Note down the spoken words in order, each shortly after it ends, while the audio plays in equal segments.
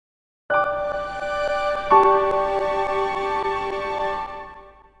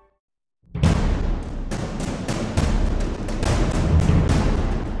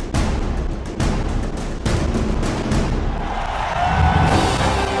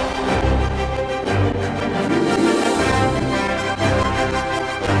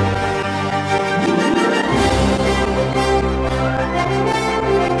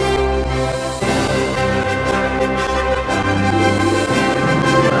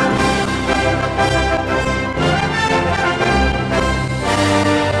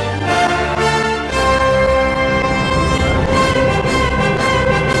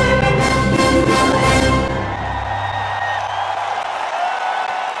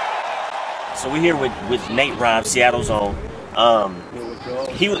So we're here with Nate Rhymes, Seattle's own.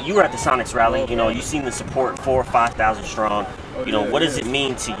 You were at the Sonics rally. You know, you've seen the support, 4,000 or 5,000 strong. You know, what does it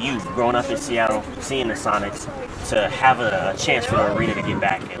mean to you, growing up in Seattle, seeing the Sonics, to have a chance for the arena to get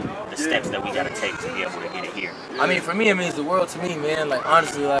back and the steps that we got to take to be able to get it here? I mean, for me, it means the world to me, man. Like,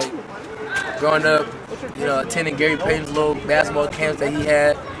 honestly, like, growing up, you know, attending Gary Payton's little basketball camps that he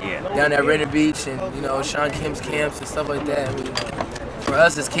had down at Rainier Beach, and, you know, Sean Kemp's camps and stuff like that. I mean, for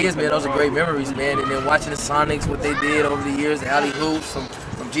us as kids, man, those are great memories, man. And then watching the Sonics, what they did over the years, the alley hoops from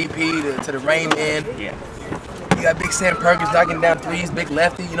GP to the Rain Man. Yeah. You got Big Sam Perkins knocking down threes, big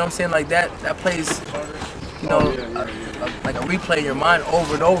lefty, you know what I'm saying? Like that plays, you know, like a replay in your mind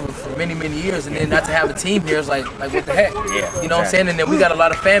over and over for many, many years. And then not to have a team here is like what the heck? Yeah, you know what I'm saying? And then we got a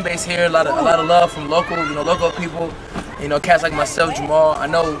lot of fan base here, a lot of love from local people. You know, cats like myself, Jamal. I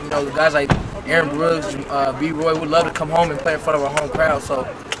know, you know, guys like Aaron Brooks, B-Roy would love to come home and play in front of our home crowd. So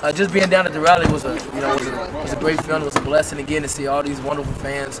just being down at the rally was a great feeling. It was a blessing again to see all these wonderful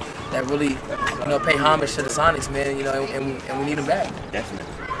fans that really, you know, pay homage to the Sonics, man. You know, and we need them back.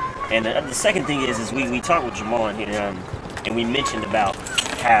 Definitely. And the second thing is we talked with Jamal in here, and we mentioned about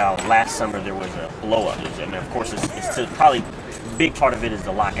how last summer there was a blow up. I mean, of course, it's probably a big part of it is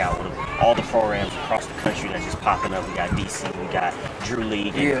the lockout with all the programs across the country that's just popping up. We got DC, we got Drew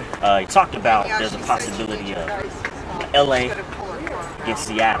League. And, he talked about there's a possibility of LA against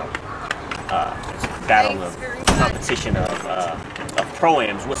Seattle. It's a battle of competition of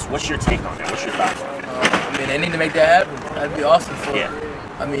pro-ams. What's your take on that? What's your thoughts on that? I mean, they need to make that happen. That'd be awesome for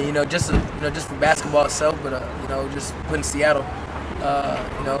I mean, you know, just for basketball itself, but you know, just putting Seattle,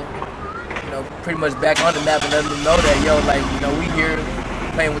 you know, pretty much back on the map and letting them know that, yo, like, you know, we here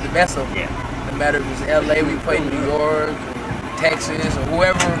playing with the best of them. No matter if it's LA, we play New York, Texas, or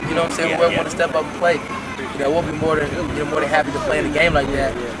whoever, you know what I'm saying, whoever want to step up and play. You know, we'll be more than happy to play in a game like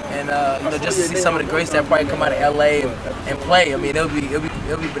that. And you know, just to see some of the greats that probably come out of LA and play, I mean, it'll be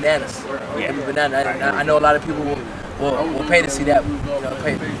bananas. It'll be bananas. I know a lot of people will pay to see that.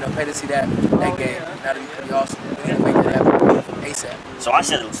 Pay to see that game. That'll be pretty awesome. We need to make that happen ASAP. So I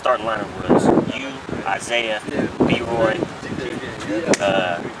said the starting lineup was you, Isaiah, B-Roy,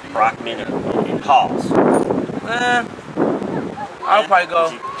 Brockman, and Halls. I'll probably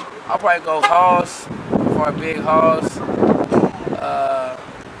go Halls for a big Halls.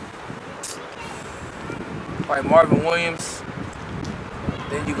 Probably Marvin Williams.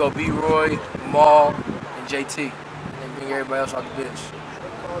 Then you go B-Roy, Maul, and JT. And then bring everybody else off the bench.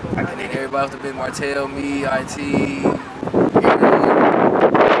 And then everybody off the bench, Martell, me, IT,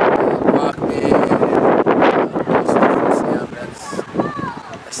 Brockman.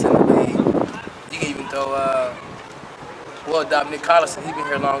 That's in the league. You can even throw Dominic Collison. He's been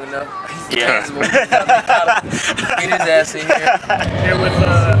here long enough. Get his ass in here. Here with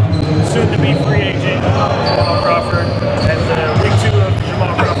soon-to-be free agent Jamal Crawford at week 2 of the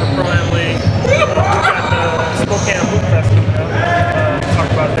Jamal Crawford Pro-Am League. We've got the Spokane Hoopfest coming up. Talk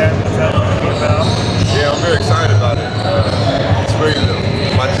about that. What's that about? Yeah, I'm very excited about it. It's really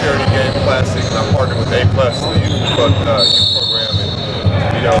my charity game classic, and I'm partnered with A+, the youth program. And,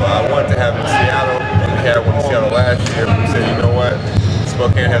 you know, I wanted to have it in Seattle. We had one in Seattle last year. We said, you know what?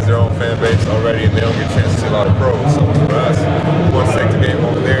 Spokane has their own fan base already, and they don't get a chance to see a lot of pros. So for us, we want to take the game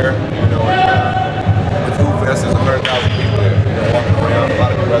over there. You know, and with Hoopfest, there's 100,000 people, you know, walking around, a lot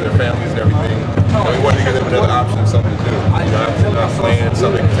of people have their families and everything. You know, we wanted to give them another option, something to do. You know, after not playing,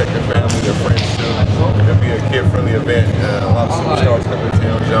 something to take their family, their friends to. It'll be a kid-friendly event. A lot of superstars coming to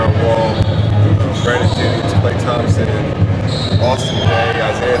town. John Wall, Brandon Jennings, Klay Thompson, Austin Day,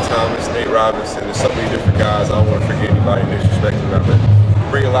 Isaiah Thomas, Nate Robinson. There's so many different guys. I don't want to forget anybody disrespecting them. But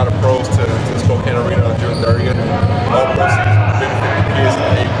bring a lot of pros to the Spokane Arena on June 30th. All proceeds benefit the kids in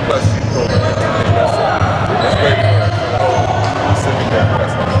the A+ youth program. That's great for the whole Pacific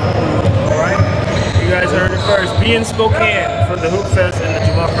Northwest. All right. You guys heard it first. Be in Spokane for the Hoopfest and the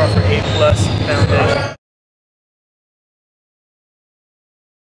Jamal Crawford A+ Foundation.